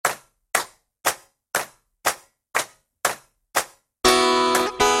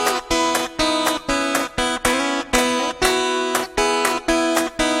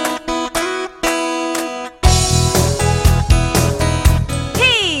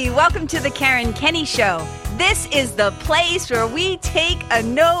welcome to the Karen Kenny Show. This is the place where we take a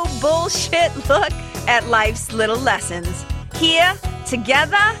no bullshit look at life's little lessons. Here,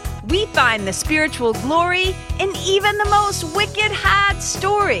 together, we find the spiritual glory in even the most wicked hard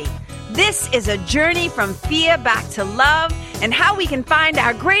story. This is a journey from fear back to love and how we can find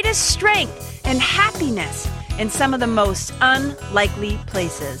our greatest strength and happiness in some of the most unlikely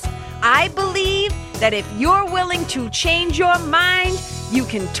places. I believe that if you're willing to change your mind, you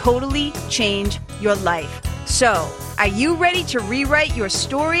can totally change your life. So, are you ready to rewrite your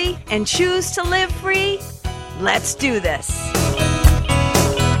story and choose to live free? Let's do this.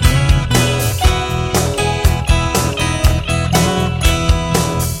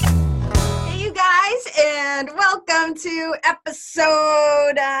 Hey, you guys, and welcome to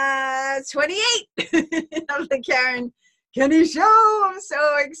episode 28 of the Karen Kenny Show. I'm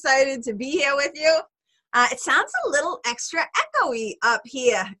so excited to be here with you. It sounds a little extra echoey up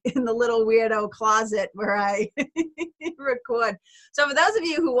here in the little weirdo closet where I record. So for those of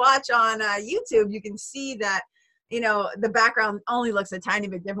you who watch on YouTube, you can see that, you know, the background only looks a tiny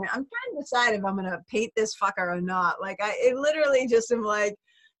bit different. I'm trying to decide if I'm going to paint this fucker or not. Like, it literally just am like,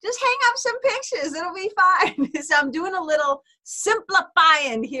 just hang up some pictures. It'll be fine. So I'm doing a little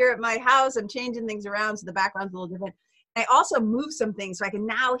simplifying here at my house. I'm changing things around so the background's a little different. I also moved some things so I can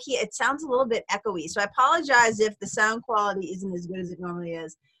now hear. It sounds a little bit echoey. So I apologize if the sound quality isn't as good as it normally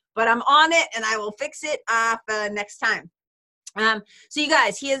is. But I'm on it and I will fix it for next time. So you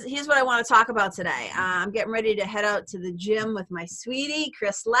guys, here's what I want to talk about today. I'm getting ready to head out to the gym with my sweetie,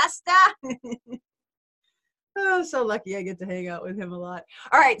 Chris Lester. Oh, so lucky I get to hang out with him a lot.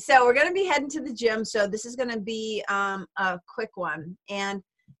 All right, so we're going to be heading to the gym. So this is going to be a quick one. And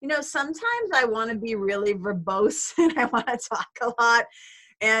you know, sometimes I want to be really verbose and I want to talk a lot.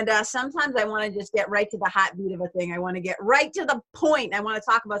 And sometimes I want to just get right to the heartbeat of a thing. I want to get right to the point. I want to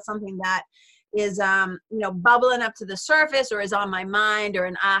talk about something that is, you know, bubbling up to the surface or is on my mind or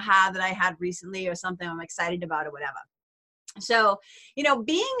an aha that I had recently or something I'm excited about or whatever. So, you know,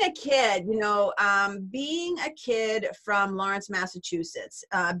 being a kid from Lawrence, Massachusetts,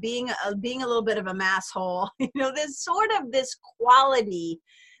 being a little bit of a masshole, you know, there's sort of this quality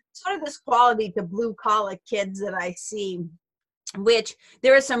to blue collar kids that I see, which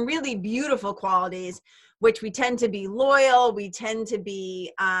there are some really beautiful qualities, which we tend to be loyal. We tend to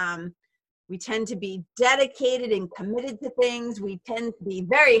be dedicated and committed to things. We tend to be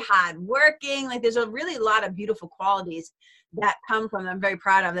very hardworking. Like there's a really lot of beautiful qualities that come from, I'm very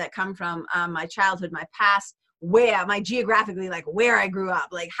proud of, that come from my childhood, my past, geographically, like where I grew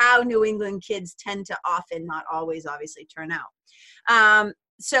up, like how New England kids tend to often, not always, obviously turn out.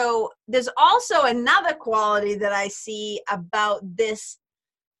 So there's also another quality that I see about this,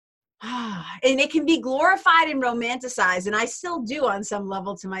 and it can be glorified and romanticized, and I still do on some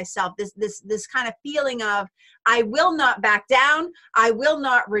level to myself, this kind of feeling of, I will not back down, I will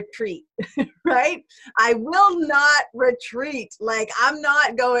not retreat, right? I will not retreat. Like I'm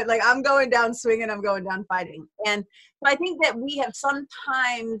going down swinging, I'm going down fighting. And so I think that we have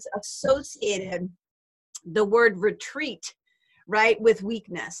sometimes associated the word retreat, right, with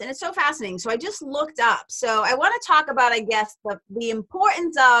weakness. And it's so fascinating. So I just looked up. So I want to talk about, I guess, the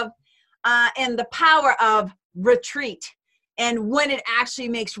importance of and the power of retreat and when it actually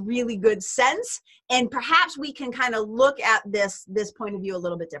makes really good sense. And perhaps we can kind of look at this point of view a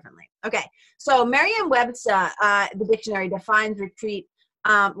little bit differently. Okay. So Merriam-Webster, the dictionary, defines retreat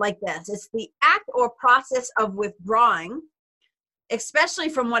like this. It's the act or process of withdrawing, especially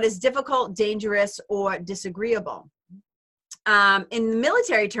from what is difficult, dangerous, or disagreeable. In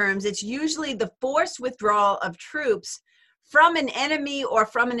military terms, it's usually the forced withdrawal of troops from an enemy or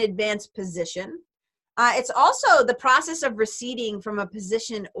from an advanced position. It's also the process of receding from a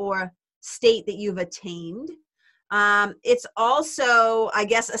position or state that you've attained. It's also, I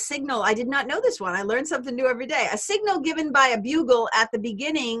guess, a signal. I did not know this one. I learned something new every day. A signal given by a bugle at the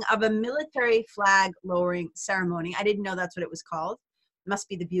beginning of a military flag lowering ceremony. I didn't know that's what it was called. It must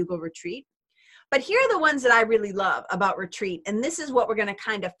be the bugle retreat. But here are the ones that I really love about retreat. And this is what we're going to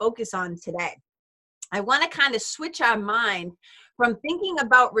kind of focus on today. I want to kind of switch our mind from thinking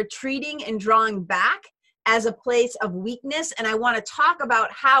about retreating and drawing back as a place of weakness. And I want to talk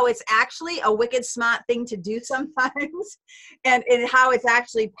about how it's actually a wicked smart thing to do sometimes and how it's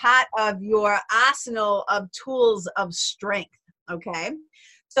actually part of your arsenal of tools of strength. Okay.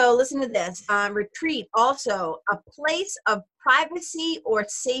 So listen to this. Retreat, also a place of privacy or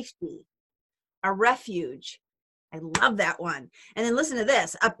safety, a refuge. I love that one. And then listen to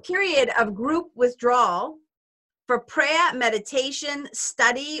this, a period of group withdrawal for prayer, meditation,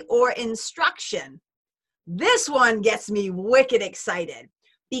 study, or instruction. This one gets me wicked excited.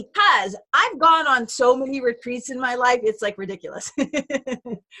 because I've gone on so many retreats in my life, it's like ridiculous,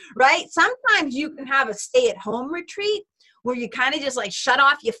 right? Sometimes you can have a stay-at-home retreat where you kind of just like shut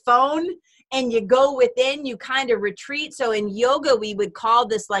off your phone and you go within, you kind of retreat. So in yoga, we would call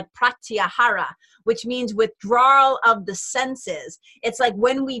this like pratyahara, which means withdrawal of the senses. It's like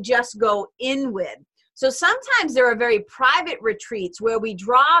when we just go inward. So sometimes there are very private retreats where we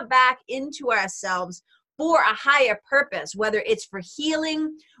draw back into ourselves for a higher purpose, whether it's for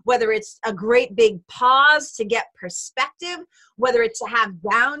healing, whether it's a great big pause to get perspective, whether it's to have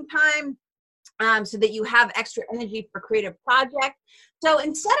downtime so that you have extra energy for creative project. So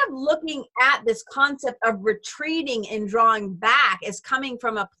instead of looking at this concept of retreating and drawing back as coming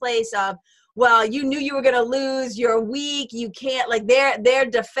from a place of, well, you knew you were going to lose, you're weak, you can't, like their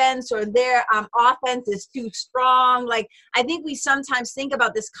defense or their offense is too strong. Like, I think we sometimes think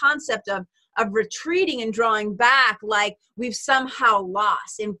about this concept of retreating and drawing back like we've somehow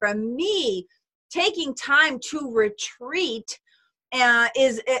lost. And for me, taking time to retreat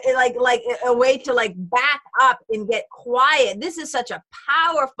is like a way to like back up and get quiet. This is such a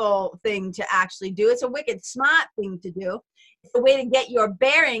powerful thing to actually do. It's a wicked smart thing to do. It's a way to get your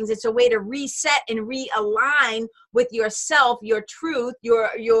bearings. It's a way to reset and realign with yourself, your truth, your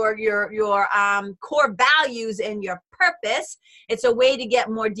core values and your purpose. It's a way to get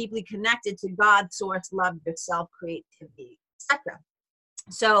more deeply connected to God, source, love, yourself, creativity, etc.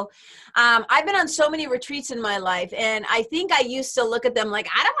 So I've been on so many retreats in my life, and I think I used to look at them like,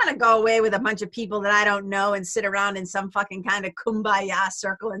 I don't want to go away with a bunch of people that I don't know and sit around in some fucking kind of kumbaya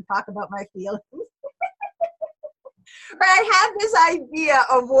circle and talk about my feelings. But I had this idea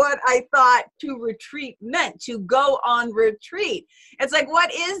of what I thought to retreat meant, to go on retreat. It's like,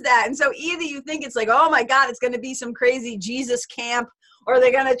 what is that? And so either you think it's like, oh my God, it's going to be some crazy Jesus camp, or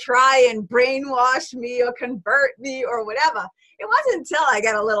they're going to try and brainwash me or convert me or whatever. It wasn't until I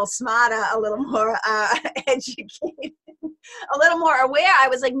got a little smarter, a little more educated, a little more aware. I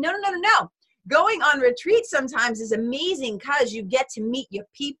was like, no. Going on retreat sometimes is amazing because you get to meet your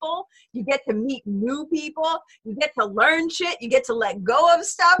people, you get to meet new people, you get to learn shit, you get to let go of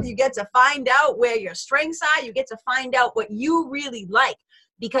stuff, you get to find out where your strengths are, you get to find out what you really like,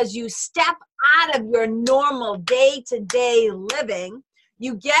 because you step out of your normal day-to-day living.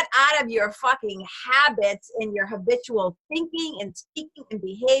 You get out of your fucking habits and your habitual thinking and speaking and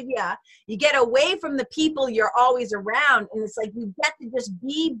behavior. You get away from the people you're always around, and it's like you get to just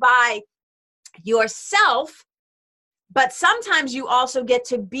be by yourself, but sometimes you also get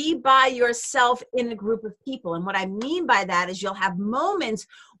to be by yourself in a group of people. And what I mean by that is you'll have moments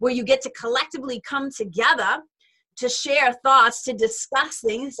where you get to collectively come together to share thoughts, to discuss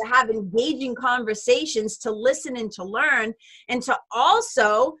things, to have engaging conversations, to listen and to learn, and to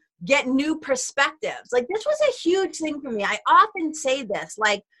also get new perspectives. Like, this was a huge thing for me. I often say this,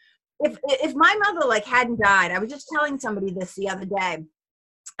 like, if my mother like hadn't died, I was just telling somebody this the other day.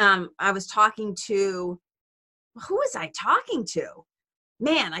 I was talking to, who was I talking to?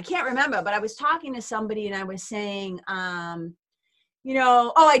 Man, I can't remember, but I was talking to somebody and I was saying, I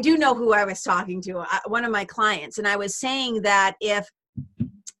do know who I was talking to, one of my clients. And I was saying that if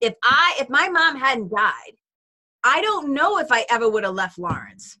my mom hadn't died, I don't know if I ever would have left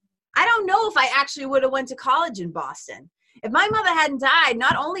Lawrence. I don't know if I actually would have went to college in Boston. If my mother hadn't died,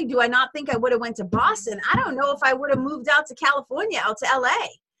 not only do I not think I would have went to Boston, I don't know if I would have moved out to California, out to LA,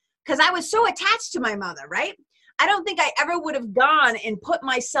 because I was so attached to my mother, right? I don't think I ever would have gone and put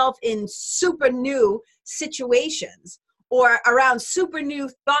myself in super new situations or around super new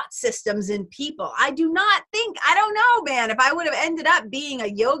thought systems and people. I don't know, man, if I would have ended up being a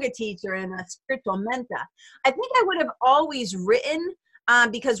yoga teacher and a spiritual mentor. I think I would have always written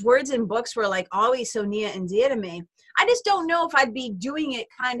because words and books were like always so near and dear to me. I just don't know if I'd be doing it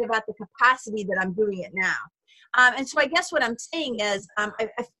kind of at the capacity that I'm doing it now. And so I guess what I'm saying is I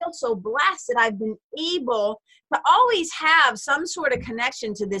feel so blessed that I've been able to always have some sort of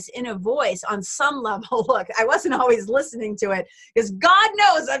connection to this inner voice on some level. Look, I wasn't always listening to it because God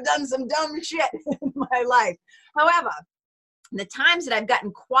knows I've done some dumb shit in my life. However, the times that I've gotten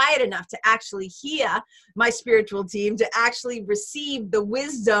quiet enough to actually hear my spiritual team, to actually receive the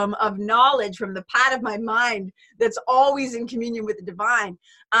wisdom of knowledge from the part of my mind that's always in communion with the divine,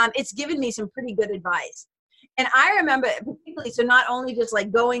 it's given me some pretty good advice. And I remember particularly, so not only just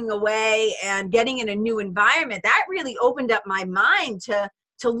like going away and getting in a new environment, that really opened up my mind to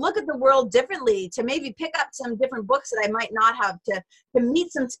look at the world differently, to maybe pick up some different books that I might not have, to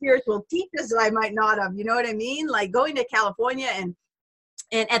meet some spiritual teachers that I might not have, you know what I mean? Like going to California and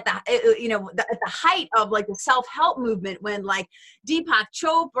And at the at the height of like the self-help movement, when like Deepak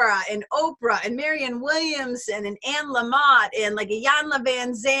Chopra and Oprah and Marianne Williamson and Anne Lamott and like Iyanla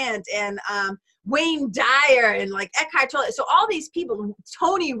Van Zandt and Wayne Dyer and like Eckhart Tolle, so all these people,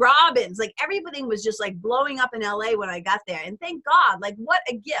 Tony Robbins, like everything was just like blowing up in LA when I got there. And thank God, like what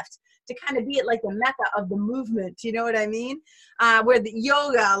a gift to kind of be at like the mecca of the movement, you know what I mean? Where the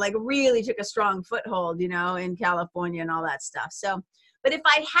yoga like really took a strong foothold, in California and all that stuff. So, but if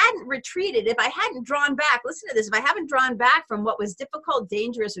I hadn't retreated, if I hadn't drawn back, listen to this, if I haven't drawn back from what was difficult,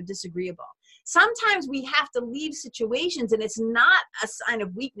 dangerous, or disagreeable, sometimes we have to leave situations and it's not a sign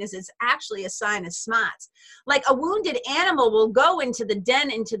of weakness, it's actually a sign of smarts. Like a wounded animal will go into the den,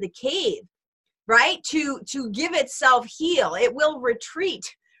 into the cave, right? To give itself heal. It will retreat,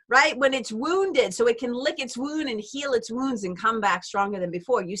 right? When it's wounded, so it can lick its wound and heal its wounds and come back stronger than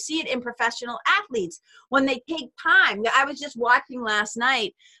before. You see it in professional athletes when they take time. I was just watching last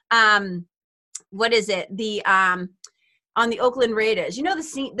night, what is it? On the Oakland Raiders,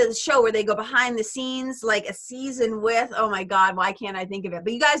 the show where they go behind the scenes, like a season with, oh my God, why can't I think of it?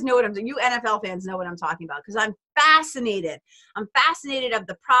 But you guys know what I'm doing. You NFL fans know what I'm talking about, because I'm fascinated. I'm fascinated of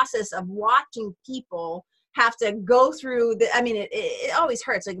the process of watching people have to go through it always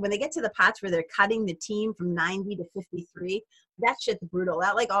hurts. Like when they get to the parts where they're cutting the team from 90 to 53, that shit's brutal.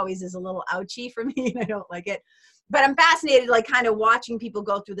 That like always is a little ouchy for me and I don't like it. But I'm fascinated, like kind of watching people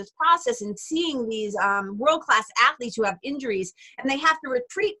go through this process and seeing these world-class athletes who have injuries and they have to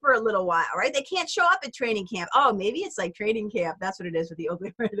retreat for a little while, right? They can't show up at training camp. Oh, maybe it's like training camp. That's what it is with the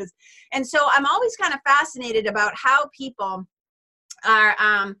Oakland Raiders. And so I'm always kind of fascinated about how people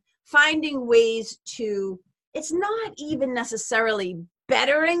are finding ways to, it's not even necessarily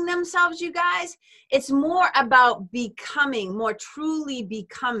bettering themselves, you guys. It's more about becoming, more truly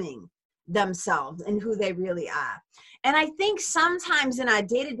becoming themselves and who they really are. And I think sometimes in our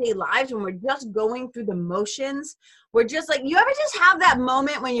day-to-day lives, when we're just going through the motions, we're just like, you ever just have that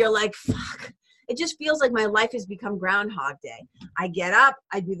moment when you're like, fuck, it just feels like my life has become Groundhog Day. I get up,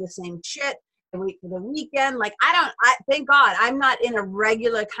 I do the same shit, I wait for the weekend. Like thank God I'm not in a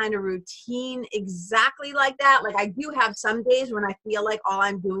regular kind of routine exactly like that. Like I do have some days when I feel like all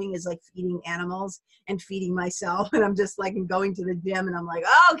I'm doing is like feeding animals and feeding myself. And I'm just like going to the gym and I'm like,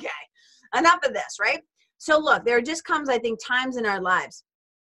 okay, enough of this, right? So look, there just comes, I think, times in our lives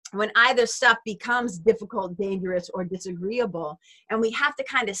when either stuff becomes difficult, dangerous, or disagreeable, and we have to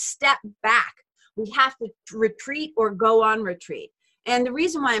kind of step back. We have to retreat or go on retreat. And the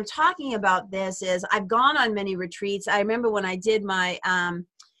reason why I'm talking about this is I've gone on many retreats. I remember when I did my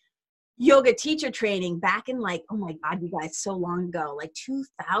yoga teacher training back in like, oh my God, you guys, so long ago, like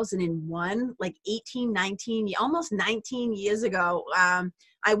 2001, like 18, 19, almost 19 years ago.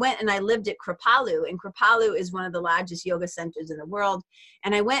 I went and I lived at Kripalu, and Kripalu is one of the largest yoga centers in the world.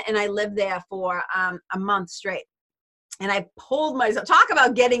 And I went and I lived there for a month straight. And I pulled myself, talk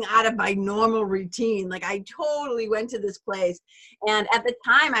about getting out of my normal routine. Like I totally went to this place. And at the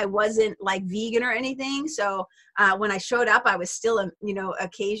time I wasn't like vegan or anything. So when I showed up, I was still,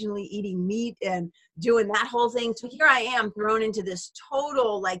 occasionally eating meat and doing that whole thing. So here I am thrown into this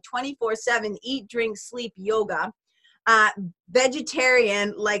total like 24/7 eat, drink, sleep yoga,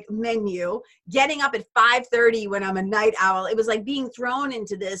 vegetarian like menu, getting up at 5:30 when I'm a night owl. It was like being thrown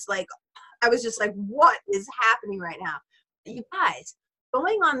into this, like, I was just like, what is happening right now? You guys,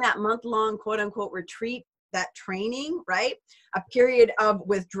 going on that month-long quote unquote retreat, that training, right? A period of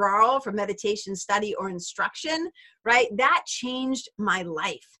withdrawal from meditation, study, or instruction, right? That changed my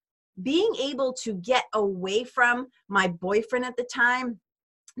life. Being able to get away from my boyfriend at the time,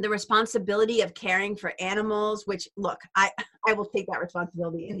 the responsibility of caring for animals, which look, I will take that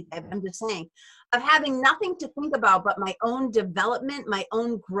responsibility anytime. I'm just saying, of having nothing to think about but my own development, my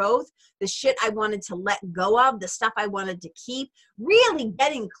own growth, the shit I wanted to let go of, the stuff I wanted to keep, really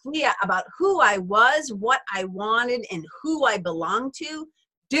getting clear about who I was, what I wanted, and who I belonged to.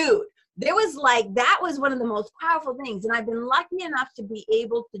 Dude, there was like, that was one of the most powerful things. And I've been lucky enough to be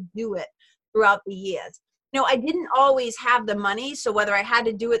able to do it throughout the years. I didn't always have the money. So whether I had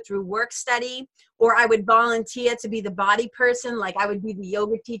to do it through work study or I would volunteer to be the body person, like I would be the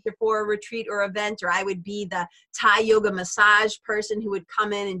yoga teacher for a retreat or event, or I would be the Thai yoga massage person who would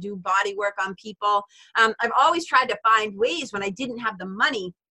come in and do body work on people. I've always tried to find ways when I didn't have the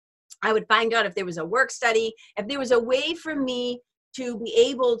money. I would find out if there was a work study, if there was a way for me to be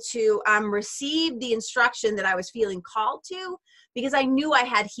able to receive the instruction that I was feeling called to, because I knew I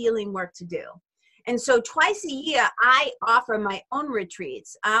had healing work to do. And so twice a year, I offer my own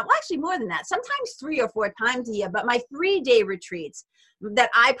retreats. Well, actually more than that, sometimes 3 or 4 times a year, but my 3-day retreats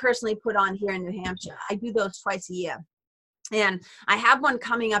that I personally put on here in New Hampshire, I do those twice a year. And I have one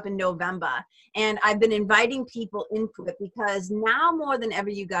coming up in November, and I've been inviting people into it because now more than ever,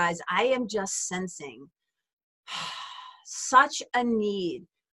 you guys, I am just sensing such a need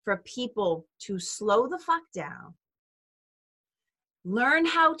for people to slow the fuck down, learn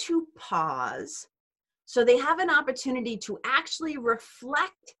how to pause, so they have an opportunity to actually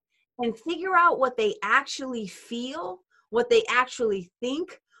reflect and figure out what they actually feel, what they actually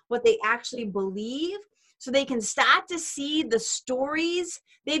think, what they actually believe, so they can start to see the stories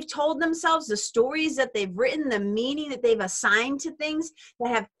they've told themselves, the stories that they've written, the meaning that they've assigned to things that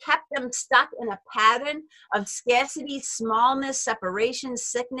have kept them stuck in a pattern of scarcity, smallness, separation,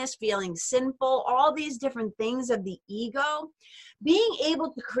 sickness, feeling sinful, all these different things of the ego. Being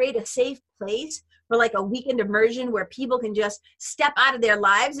able to create a safe place for like a weekend immersion where people can just step out of their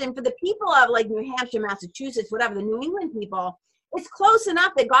lives. And for the people of like New Hampshire, Massachusetts, whatever, the New England people, it's close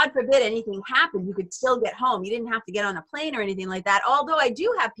enough that God forbid anything happened, you could still get home. You didn't have to get on a plane or anything like that. Although I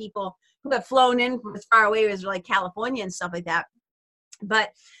do have people who have flown in from as far away as like California and stuff like that. But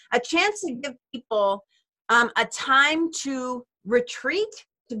a chance to give people a time to retreat,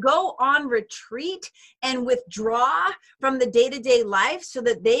 to go on retreat and withdraw from the day-to-day life so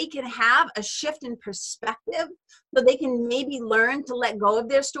that they can have a shift in perspective, so they can maybe learn to let go of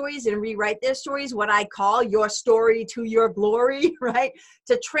their stories and rewrite their stories, what I call your story to your glory, right?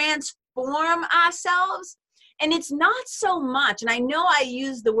 To transform ourselves. And it's not so much, and I know I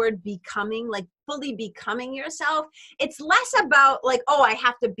use the word becoming, like fully becoming yourself. It's less about like, oh, I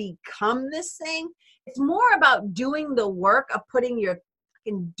have to become this thing. It's more about doing the work of putting your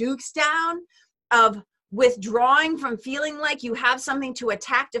dukes down, of withdrawing from feeling like you have something to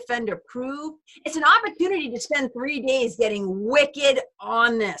attack, defend, or prove. It's an opportunity to spend 3 days getting wicked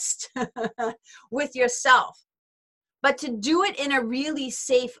honest with yourself, but to do it in a really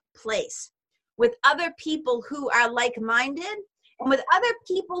safe place with other people who are like-minded and with other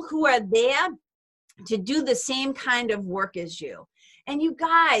people who are there to do the same kind of work as you. And you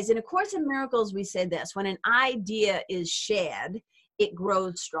guys, in A Course in Miracles, we say this: when an idea is shared, it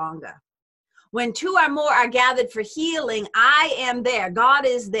grows stronger. When two or more are gathered for healing, I am there. God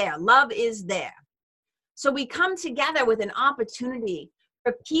is there. Love is there. So we come together with an opportunity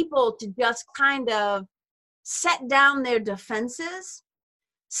for people to just kind of set down their defenses,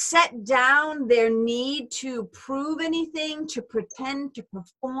 set down their need to prove anything, to pretend, to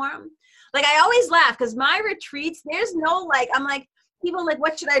perform. Like I always laugh because my retreats, there's no like, I'm like, people like,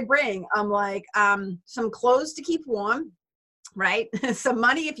 what should I bring? I'm like, some clothes to keep warm, right? Some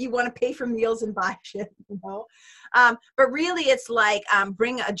money if you want to pay for meals and buy shit, you know. But really it's like,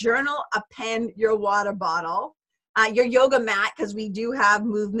 bring a journal, a pen, your water bottle, your yoga mat, because we do have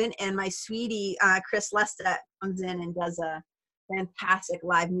movement, and my sweetie, Chris Lesta, comes in and does a fantastic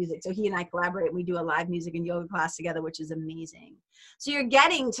live music. So he and I collaborate. We do a live music and yoga class together, which is amazing. So you're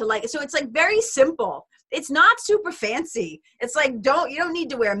getting to like, so it's like very simple. It's not super fancy. It's like, you don't need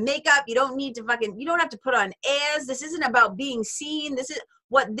to wear makeup. You don't need to you don't have to put on airs. This isn't about being seen. This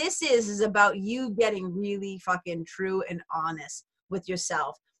is about you getting really fucking true and honest with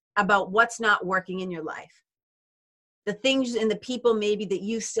yourself about what's not working in your life. The things and the people maybe that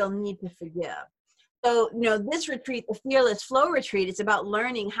you still need to forgive. So, this retreat, the Fearless Flow Retreat, it's about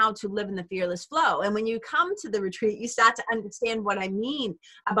learning how to live in the fearless flow. And when you come to the retreat, you start to understand what I mean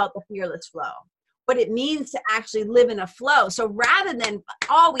about the fearless flow, what it means to actually live in a flow. So rather than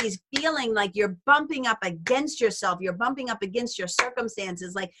always feeling like you're bumping up against yourself, you're bumping up against your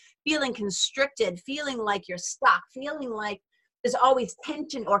circumstances, like feeling constricted, feeling like you're stuck, feeling like there's always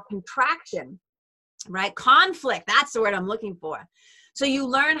tension or contraction, right? Conflict, that's the word I'm looking for. So you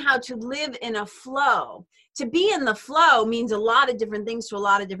learn how to live in a flow. To be in the flow means a lot of different things to a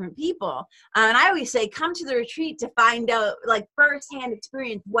lot of different people. And I always say, come to the retreat to find out, like firsthand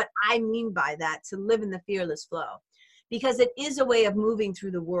experience, what I mean by that, to live in the fearless flow. Because it is a way of moving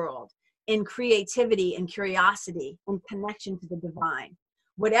through the world in creativity and curiosity and connection to the divine.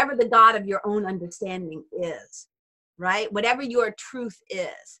 Whatever the God of your own understanding is, right? Whatever your truth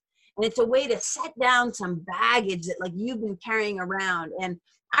is. And it's a way to set down some baggage that like you've been carrying around. And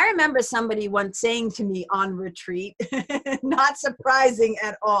I remember somebody once saying to me on retreat, not surprising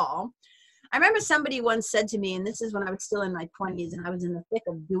at all. I remember somebody once said to me, and this is when I was still in my 20s and I was in the thick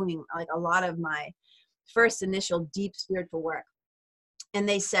of doing like a lot of my first initial deep spiritual work. And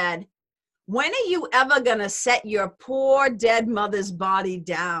they said, when are you ever going to set your poor dead mother's body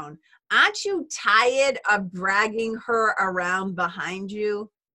down? Aren't you tired of dragging her around behind you?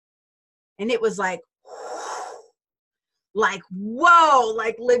 And it was like, whoa,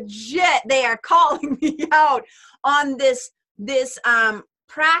 like legit, they are calling me out on this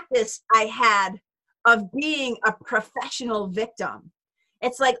practice I had of being a professional victim.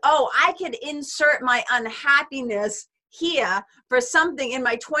 It's like, oh, I could insert my unhappiness here for something in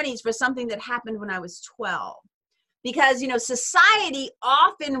my 20s, for something that happened when I was 12. Because, you know, society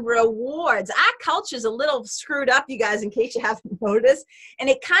often rewards, our culture is a little screwed up, you guys, in case you haven't noticed, and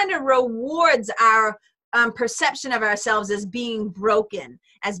it kind of rewards our perception of ourselves as being broken,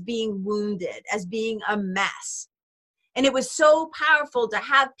 as being wounded, as being a mess. And it was so powerful to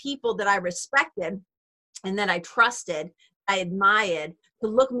have people that I respected and that I trusted, I admired, to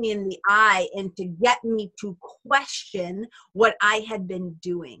look me in the eye and to get me to question what I had been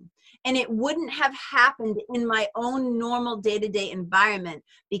doing. And it wouldn't have happened in my own normal day-to-day environment,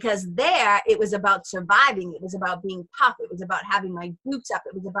 because there it was about surviving. It was about being tough. It was about having my boots up.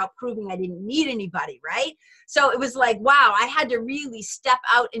 It was about proving I didn't need anybody, right? So it was like, wow, I had to really step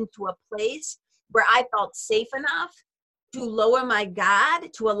out into a place where I felt safe enough to lower my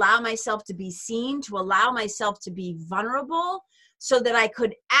guard, to allow myself to be seen, to allow myself to be vulnerable, so that I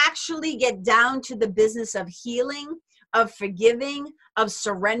could actually get down to the business of healing, of forgiving, of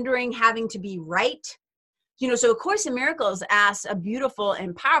surrendering, having to be right. You know, so A Course in Miracles asks a beautiful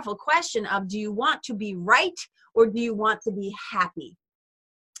and powerful question of, do you want to be right or do you want to be happy?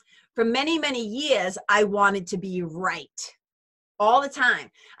 For many, many years, I wanted to be right all the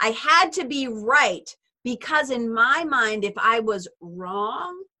time. I had to be right because in my mind, if I was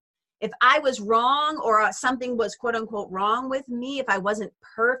wrong or something was quote unquote wrong with me, if I wasn't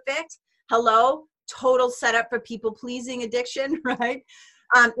perfect, hello, total setup for people pleasing addiction, right?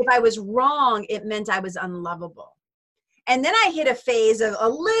 If I was wrong, it meant I was unlovable. And then I hit a phase of a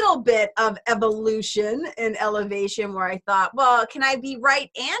little bit of evolution and elevation where I thought, well, can I be right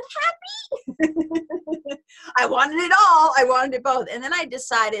and happy? I wanted it all. I wanted it both. And then I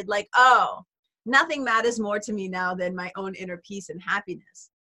decided, like, oh, nothing matters more to me now than my own inner peace and happiness.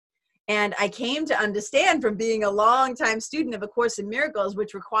 And I came to understand from being a long-time student of A Course in Miracles,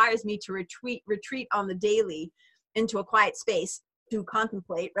 which requires me to retreat on the daily into a quiet space to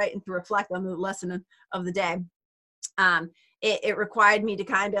contemplate, right, and to reflect on the lesson of the day. It required me to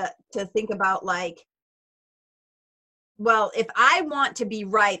kind of to think about, like, well, if I want to be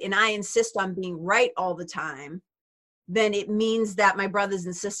right and I insist on being right all the time, then it means that my brothers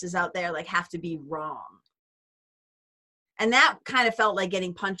and sisters out there, like, have to be wrong. And that kind of felt like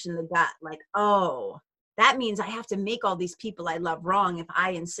getting punched in the gut. Like, oh, that means I have to make all these people I love wrong if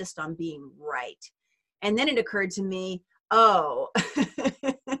I insist on being right. And then it occurred to me, oh,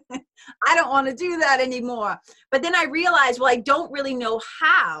 I don't want to do that anymore. But then I realized, well, I don't really know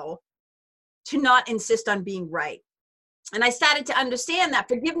how to not insist on being right. And I started to understand that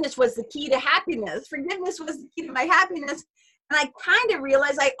forgiveness was the key to happiness. Forgiveness was the key to my happiness. And I kind of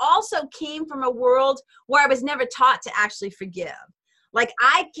realized I also came from a world where I was never taught to actually forgive. Like,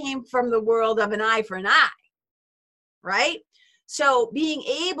 I came from the world of an eye for an eye, right? So being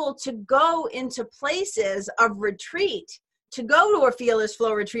able to go into places of retreat, to go to a Fearless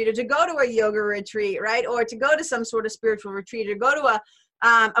Flow retreat, or to go to a yoga retreat, right? Or to go to some sort of spiritual retreat, or go to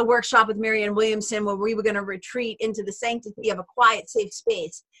a workshop with Marianne Williamson where we were going to retreat into the sanctity of a quiet, safe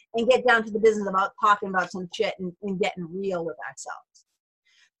space and get down to the business about talking about some shit and getting real with ourselves.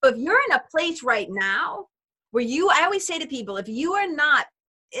 So if you're in a place right now where I always say to people, if you are not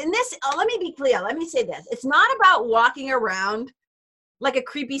in this, let me be clear. Let me say this. It's not about walking around like a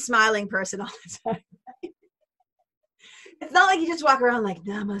creepy smiling person all the time. It's not like you just walk around like,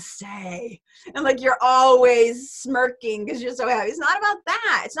 namaste, and like you're always smirking because you're so happy. It's not about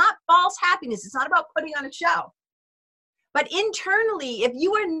that. It's not false happiness. It's not about putting on a show. But internally, if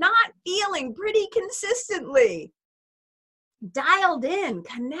you are not feeling pretty consistently dialed in,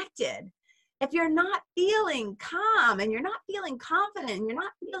 connected, if you're not feeling calm and you're not feeling confident and you're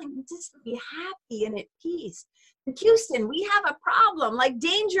not feeling consistently happy and at peace, in Houston, we have a problem. Like,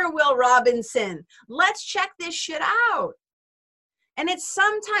 danger, Will Robinson. Let's check this shit out. And it's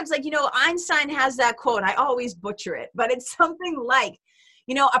sometimes like, you know, Einstein has that quote. I always butcher it, but it's something like,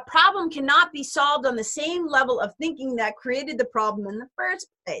 you know, a problem cannot be solved on the same level of thinking that created the problem in the first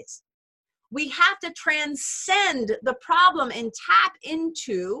place. We have to transcend the problem and tap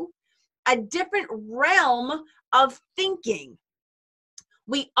into a different realm of thinking.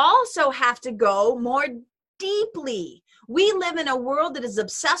 We also have to go more deeply. We live in a world that is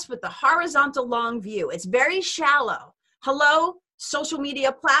obsessed with the horizontal long view. It's very shallow. Hello, social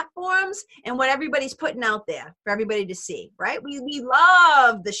media platforms and what everybody's putting out there for everybody to see, right? We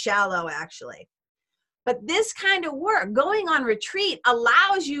love the shallow, actually. But this kind of work, going on retreat,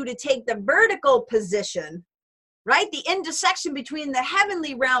 allows you to take the vertical position, right? The intersection between the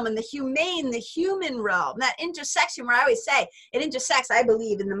heavenly realm and the human realm. That intersection where I always say it intersects, I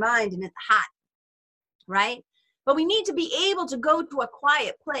believe, in the mind and at the heart. right? But we need to be able to go to a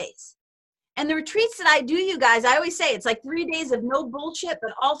quiet place. And the retreats that I do, you guys, I always say it's like 3 days of no bullshit,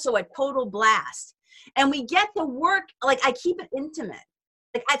 but also a total blast. And we get to work, like I keep it intimate.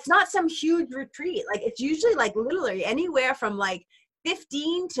 Like it's not some huge retreat. Like it's usually like literally anywhere from like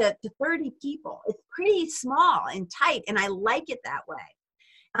 15 to 30 people. It's pretty small and tight. And I like it that way.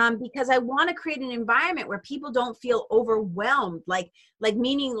 Because I want to create an environment where people don't feel overwhelmed, like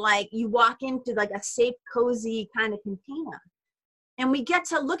meaning like you walk into like a safe, cozy kind of container. And we get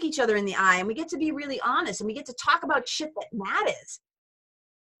to look each other in the eye and we get to be really honest and we get to talk about shit that matters.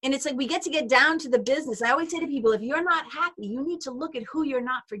 And it's like we get to get down to the business. I always say to people, if you're not happy, you need to look at who you're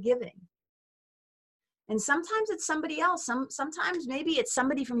not forgiving. And sometimes it's somebody else. Sometimes maybe it's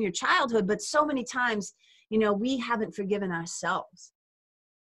somebody from your childhood, but so many times, you know, we haven't forgiven ourselves.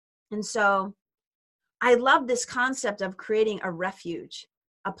 And so I love this concept of creating a refuge,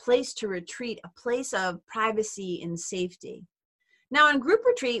 a place to retreat, a place of privacy and safety. Now in group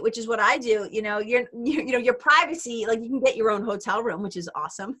retreat, which is what I do, you know, your privacy, like you can get your own hotel room, which is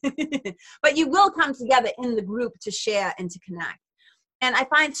awesome, but you will come together in the group to share and to connect. And I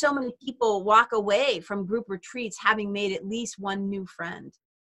find so many people walk away from group retreats having made at least one new friend.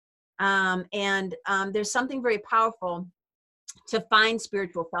 There's something very powerful to find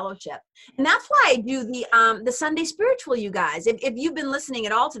spiritual fellowship. And that's why I do the Sunday Spiritual, you guys. If you've been listening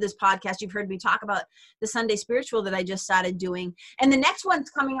at all to this podcast, you've heard me talk about the Sunday Spiritual that I just started doing. And the next one's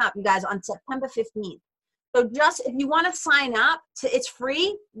coming up, you guys, on September 15th. So just if you want to sign up, it's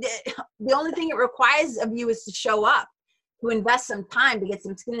free. The only thing it requires of you is to show up, to invest some time to get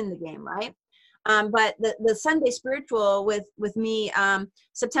some skin in the game, right? But the Sunday Spiritual with me,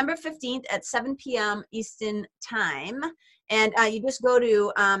 September 15th at 7 p.m. Eastern Time. And you just go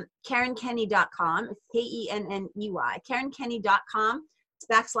to KarenKenney.com. It's Kenney,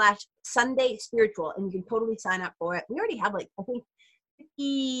 KarenKenney.com/Sunday Spiritual. And you can totally sign up for it. We already have like, I think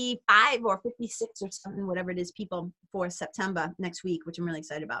 55 or 56 or something, whatever it is, people for September next week, which I'm really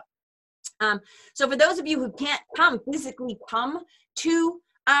excited about. So for those of you who can't physically come to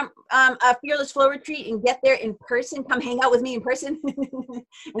a Fearless Flow retreat and get there in person, come hang out with me in person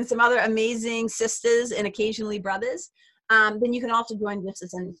and some other amazing sisters and occasionally brothers. Then you can also join just the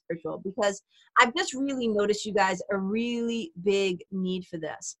Sunday Spiritual, because I've just really noticed, you guys, a really big need for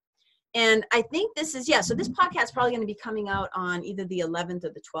this. And I think this is, so this podcast is probably going to be coming out on either the 11th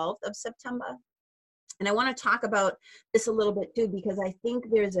or the 12th of September. And I want to talk about this a little bit too, because I think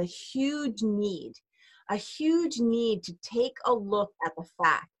there's a huge need to take a look at the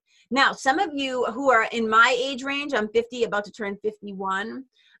fact. Now, some of you who are in my age range, I'm 50, about to turn 51.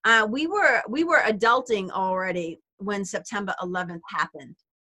 We were adulting already when September 11th happened.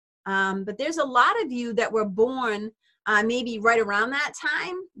 But there's a lot of you that were born maybe right around that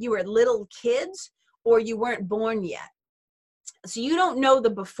time. You were little kids or you weren't born yet. So you don't know the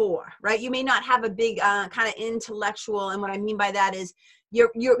before, right? You may not have a big kind of intellectual, and what I mean by that is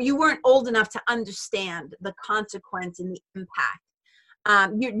you weren't old enough to understand the consequence and the impact.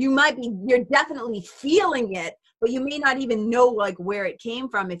 You're definitely feeling it, but you may not even know like where it came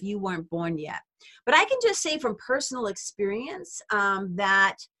from if you weren't born yet. But I can just say from personal experience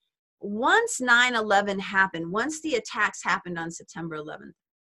that once 9/11 happened, once the attacks happened on September 11th,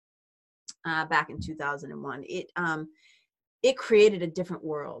 back in 2001, it created a different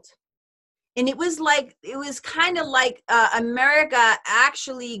world. And it was kind of like America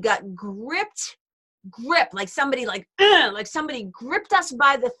actually got gripped, like somebody somebody gripped us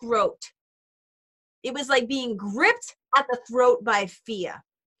by the throat. It was like being gripped at the throat by fear.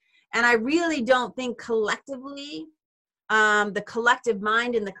 And I really don't think collectively, the collective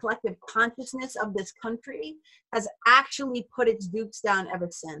mind and the collective consciousness of this country has actually put its dukes down ever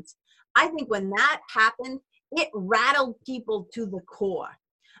since. I think when that happened, it rattled people to the core.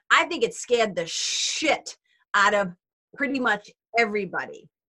 I think it scared the shit out of pretty much everybody.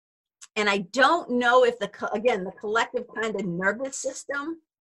 And I don't know if the collective kind of nervous system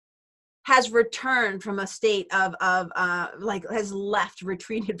has returned from a state of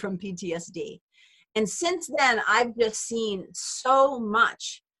retreated from PTSD. And since then, I've just seen so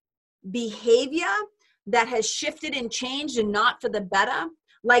much behavior that has shifted and changed, and not for the better.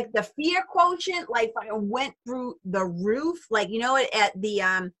 Like the fear quotient, like went through the roof. Like, you know, at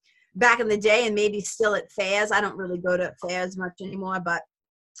the back in the day, and maybe still at fairs. I don't really go to fairs much anymore,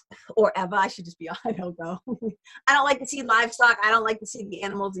 or ever. I should just be, I don't go. I don't like to see livestock. I don't like to see the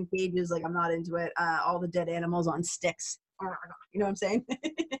animals in cages. Like, I'm not into it. All the dead animals on sticks. You know what I'm saying?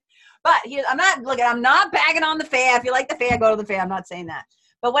 But here, I'm not bagging on the fair. If you like the fair, go to the fair. I'm not saying that.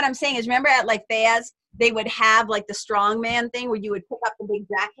 But what I'm saying is, remember at like fairs, they would have like the strongman thing where you would pick up the big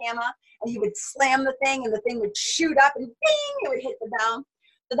jackhammer and you would slam the thing and the thing would shoot up and ding, it would hit the bell.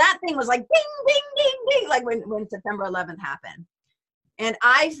 So that thing was like ding, ding, ding, ding, like when September 11th happened. And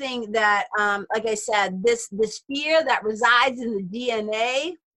I think that, like I said, this fear that resides in the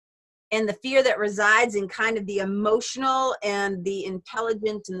DNA and the fear that resides in kind of the emotional and the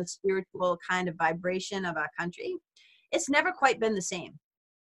intelligence and the spiritual kind of vibration of our country, it's never quite been the same.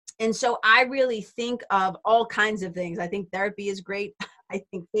 And so I really think of all kinds of things. I think therapy is great. I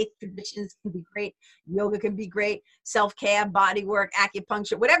think faith traditions can be great. Yoga can be great. Self-care, body work,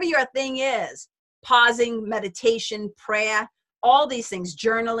 acupuncture, whatever your thing is, pausing, meditation, prayer, all these things,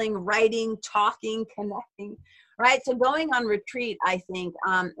 journaling, writing, talking, connecting, right? So going on retreat, I think,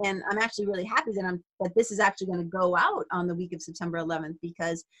 and I'm actually really happy that this is actually going to go out on the week of September 11th,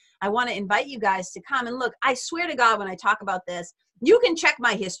 because I want to invite you guys to come. And look, I swear to God, when I talk about this, you can check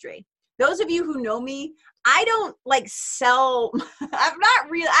my history. Those of you who know me, I don't like sell. I'm not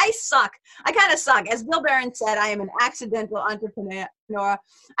real. I suck. I kind of suck. As Bill Barron said, I am an accidental entrepreneur.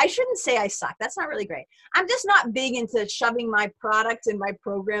 I shouldn't say I suck. That's not really great. I'm just not big into shoving my products and my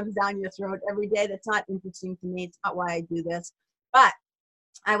programs down your throat every day. That's not interesting to me. It's not why I do this. But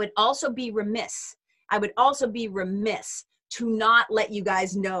I would also be remiss. To not let you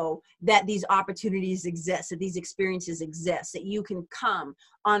guys know that these opportunities exist, that these experiences exist, that you can come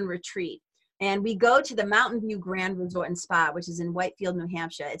on retreat. And we go to the Mountain View Grand Resort and Spa, which is in Whitefield, New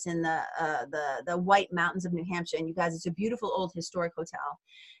Hampshire. It's in the White Mountains of New Hampshire. And you guys, it's a beautiful old historic hotel.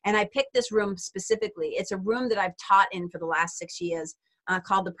 And I picked this room specifically. It's a room that I've taught in for the last 6 years,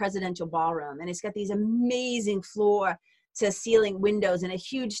 called the Presidential Ballroom. And it's got these amazing floor to ceiling windows and a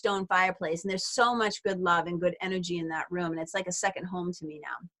huge stone fireplace. And there's so much good love and good energy in that room. And it's like a second home to me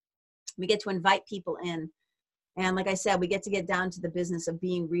now. We get to invite people in. And like I said, we get to get down to the business of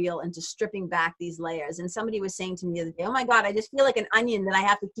being real and to stripping back these layers. And somebody was saying to me the other day, oh my God, I just feel like an onion that I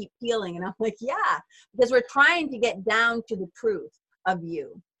have to keep peeling. And I'm like, yeah, because we're trying to get down to the truth of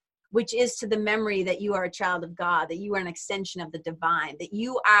you, which is to the memory that you are a child of God, that you are an extension of the divine, that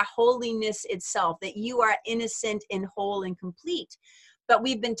you are holiness itself, that you are innocent and whole and complete. But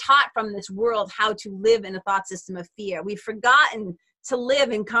we've been taught from this world how to live in a thought system of fear. We've forgotten to live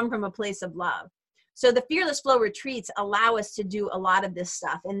and come from a place of love. So the Fearless Flow retreats allow us to do a lot of this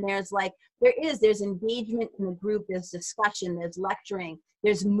stuff. And there's engagement in the group, there's discussion, there's lecturing,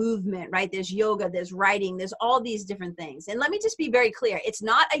 there's movement, right? There's yoga, there's writing, there's all these different things. And let me just be very clear. It's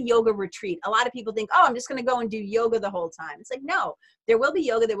not a yoga retreat. A lot of people think, oh, I'm just going to go and do yoga the whole time. It's like, no, there will be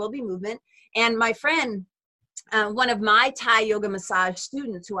yoga, there will be movement. And my friend, one of my Thai yoga massage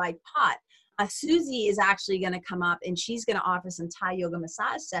students who I taught, Susie, is actually going to come up and she's going to offer some Thai yoga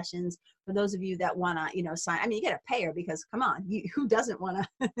massage sessions for those of you that want to, sign. I mean, you got to pay her because come on, who doesn't want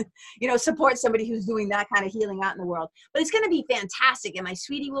to, support somebody who's doing that kind of healing out in the world. But it's going to be fantastic. And my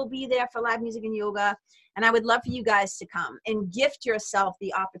sweetie will be there for live music and yoga. And I would love for you guys to come and gift yourself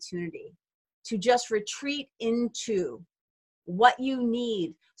the opportunity to just retreat into what you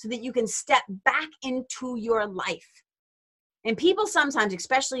need so that you can step back into your life. And people sometimes,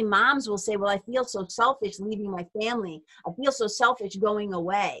 especially moms, will say, well, I feel so selfish leaving my family. I feel so selfish going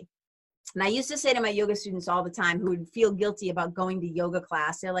away. And I used to say to my yoga students all the time who would feel guilty about going to yoga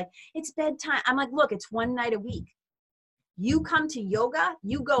class, they're like, it's bedtime. I'm like, look, it's one night a week. You come to yoga,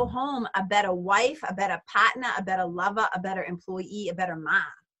 you go home a better wife, a better partner, a better lover, a better employee, a better mom.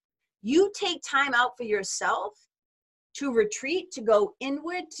 You take time out for yourself to retreat, to go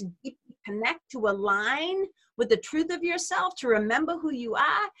inward, to deeply connect, to align with the truth of yourself, to remember who you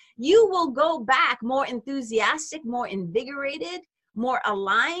are. You will go back more enthusiastic, more invigorated, more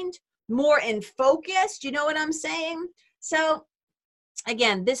aligned, more in focus. Do you know what I'm saying? So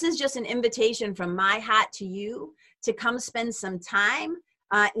again, this is just an invitation from my heart to you to come spend some time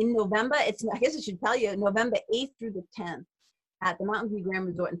in November. I guess I should tell you, November 8th through the 10th at the Mountain View Grand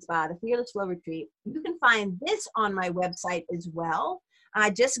Resort and Spa, the Fearless Flow Retreat. You can find this on my website as well.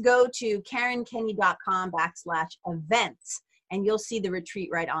 Just go to KarenKenney.com/events and you'll see the retreat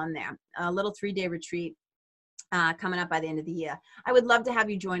right on there. A little 3-day retreat coming up by the end of the year. I would love to have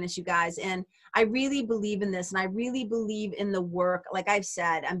you join us, you guys. And I really believe in this, and I really believe in the work. Like I've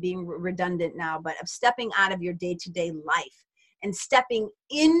said, I'm being redundant now, but of stepping out of your day-to-day life and stepping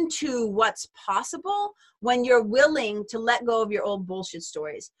into what's possible when you're willing to let go of your old bullshit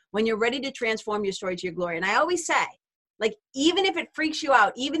stories, when you're ready to transform your story to your glory. And I always say, like, even if it freaks you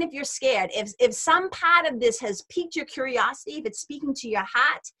out, even if you're scared, if some part of this has piqued your curiosity, if it's speaking to your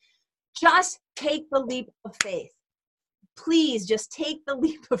heart, just take the leap of faith. Please just take the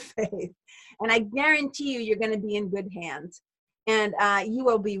leap of faith. And I guarantee you, you're going to be in good hands. And you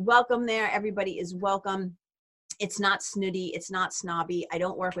will be welcome there. Everybody is welcome. It's not snooty. It's not snobby. I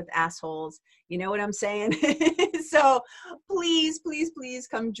don't work with assholes. You know what I'm saying? So please, please, please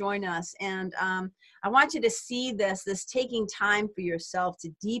come join us. And I want you to see this taking time for yourself to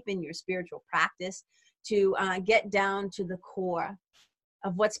deepen your spiritual practice, to get down to the core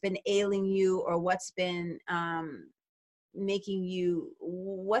of what's been ailing you, or what's been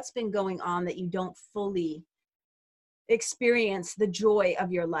what's been going on that you don't fully experience the joy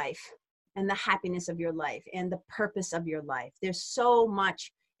of your life and the happiness of your life and the purpose of your life. There's so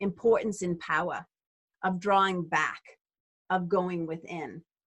much importance and power of drawing back, of going within.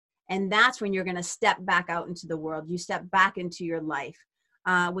 And that's when you're going to step back out into the world. You step back into your life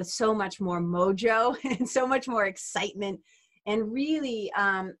with so much more mojo and so much more excitement, and really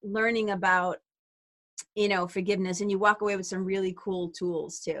learning about, forgiveness. And you walk away with some really cool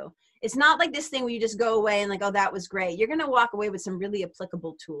tools too. It's not like this thing where you just go away and like, oh, that was great. You're going to walk away with some really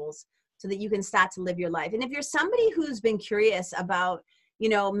applicable tools so that you can start to live your life. And if you're somebody who's been curious about,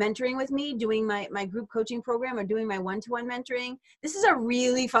 mentoring with me, doing my group coaching program, or doing my one-to-one mentoring, this is a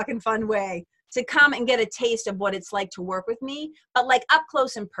really fucking fun way to come and get a taste of what it's like to work with me, but like up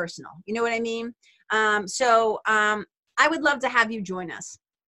close and personal. You know what I mean? So I would love to have you join us.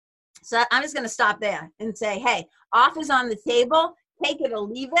 So I'm just going to stop there and say, hey, offers on the table. Take it or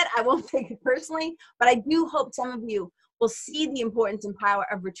leave it. I won't take it personally, but I do hope some of you will see the importance and power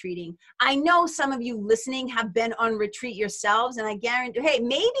of retreating. I know some of you listening have been on retreat yourselves, and I guarantee, hey,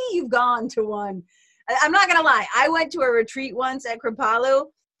 maybe you've gone to one. I'm not going to lie. I went to a retreat once at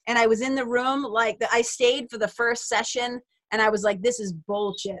Kripalu, and I was in the room, I stayed for the first session, and I was like, this is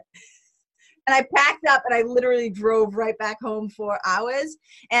bullshit. And I packed up and I literally drove right back home for hours.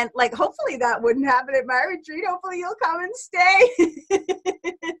 And hopefully that wouldn't happen at my retreat. Hopefully you'll come and stay.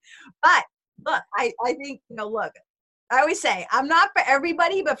 But look, I think, look, I always say, I'm not for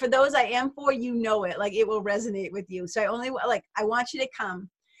everybody, but for those I am for, it, it will resonate with you. So I want you to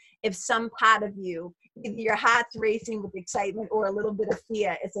come if some part of you, either your heart's racing with excitement or a little bit of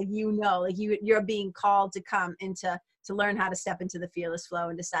fear. It's you're being called to come and to learn how to step into the fearless flow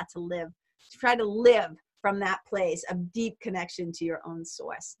and to start to live. To try to live from that place of deep connection to your own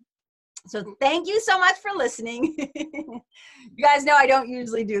source. So thank you so much for listening. You guys know I don't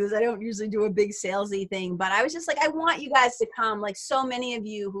usually do this. I don't usually do a big salesy thing, but I was just I want you guys to come. Like so many of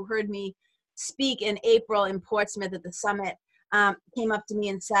you who heard me speak in April in Portsmouth at the summit came up to me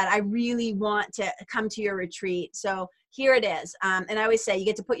and said, I really want to come to your retreat. So here it is. And I always say, you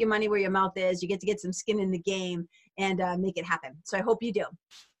get to put your money where your mouth is. You get to get some skin in the game and make it happen. So I hope you do.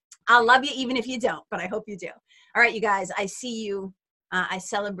 I'll love you even if you don't, but I hope you do. All right, you guys, I see you. I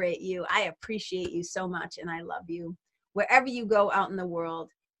celebrate you. I appreciate you so much, and I love you. Wherever you go out in the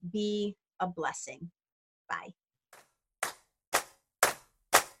world, be a blessing. Bye.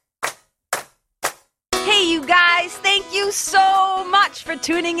 Hey, you guys, thank you so much for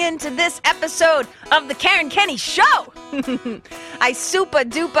tuning in to this episode of The Karen Kenney Show. I super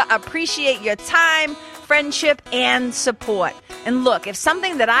duper appreciate your time, friendship, and support. And look, if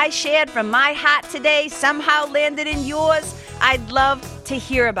something that I shared from my heart today somehow landed in yours, I'd love to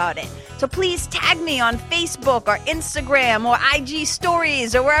hear about it. So please tag me on Facebook or Instagram or IG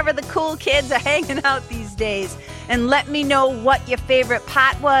stories or wherever the cool kids are hanging out these days, and let me know what your favorite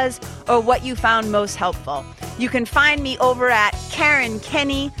part was or what you found most helpful. You can find me over at Karen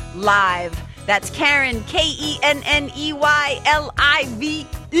Kenney Live. That's Karen, KENNEYLIVE.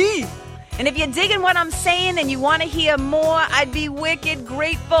 And if you're digging what I'm saying and you want to hear more, I'd be wicked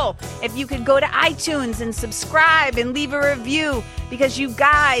grateful if you could go to iTunes and subscribe and leave a review, because you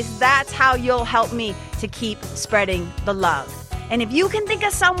guys, that's how you'll help me to keep spreading the love. And if you can think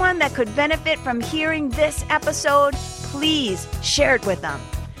of someone that could benefit from hearing this episode, please share it with them.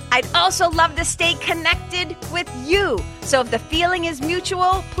 I'd also love to stay connected with you. So if the feeling is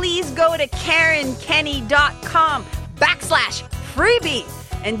mutual, please go to KarenKenney.com/freebie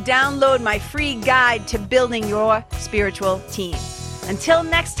and download my free guide to building your spiritual team. Until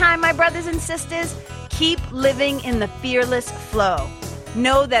next time, my brothers and sisters, keep living in the fearless flow.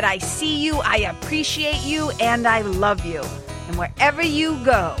 Know that I see you, I appreciate you, and I love you. And wherever you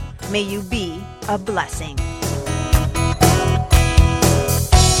go, may you be a blessing.